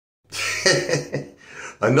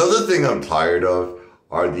Another thing I'm tired of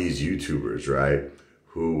are these YouTubers, right?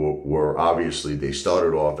 Who were obviously, they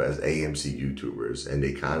started off as AMC YouTubers, and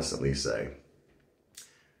they constantly say,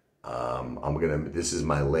 this is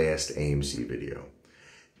my last AMC video.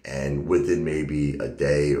 And within maybe a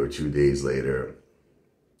day or 2 days later,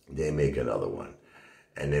 they make another one.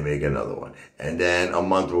 And they make another one. And then a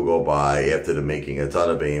month will go by after they're making a ton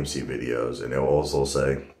of AMC videos. And they'll also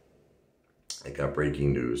say, I got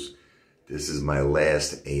breaking news. This is my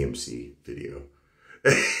last AMC video.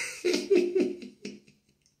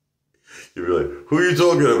 You're like, who are you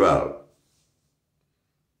talking about?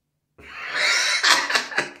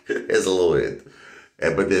 There's a little hint.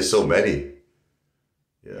 But there's so many.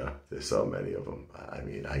 Yeah, there's so many of them. I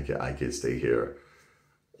mean, I could stay here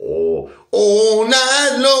all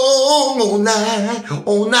night long,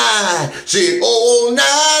 all night, say all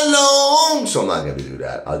night long. So I'm not going to do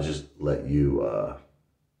that. I'll just let you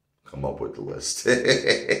come up with the list.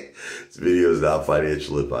 This video is not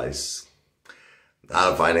financial advice.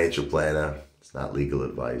 Not a financial planner. It's not legal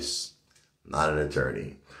advice. I'm not an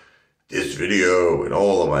attorney. This video and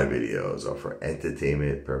all of my videos are for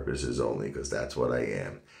entertainment purposes only, because that's what I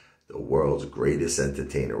am. The world's greatest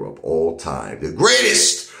entertainer of all time. The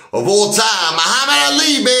greatest of all time. Muhammad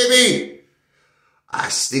Ali, baby. I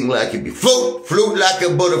sting like a bee. Float like a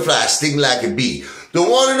butterfly. Sting like a bee. The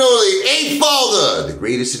one and only Apefather. The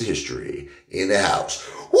greatest in history in the house.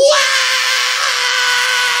 Wow!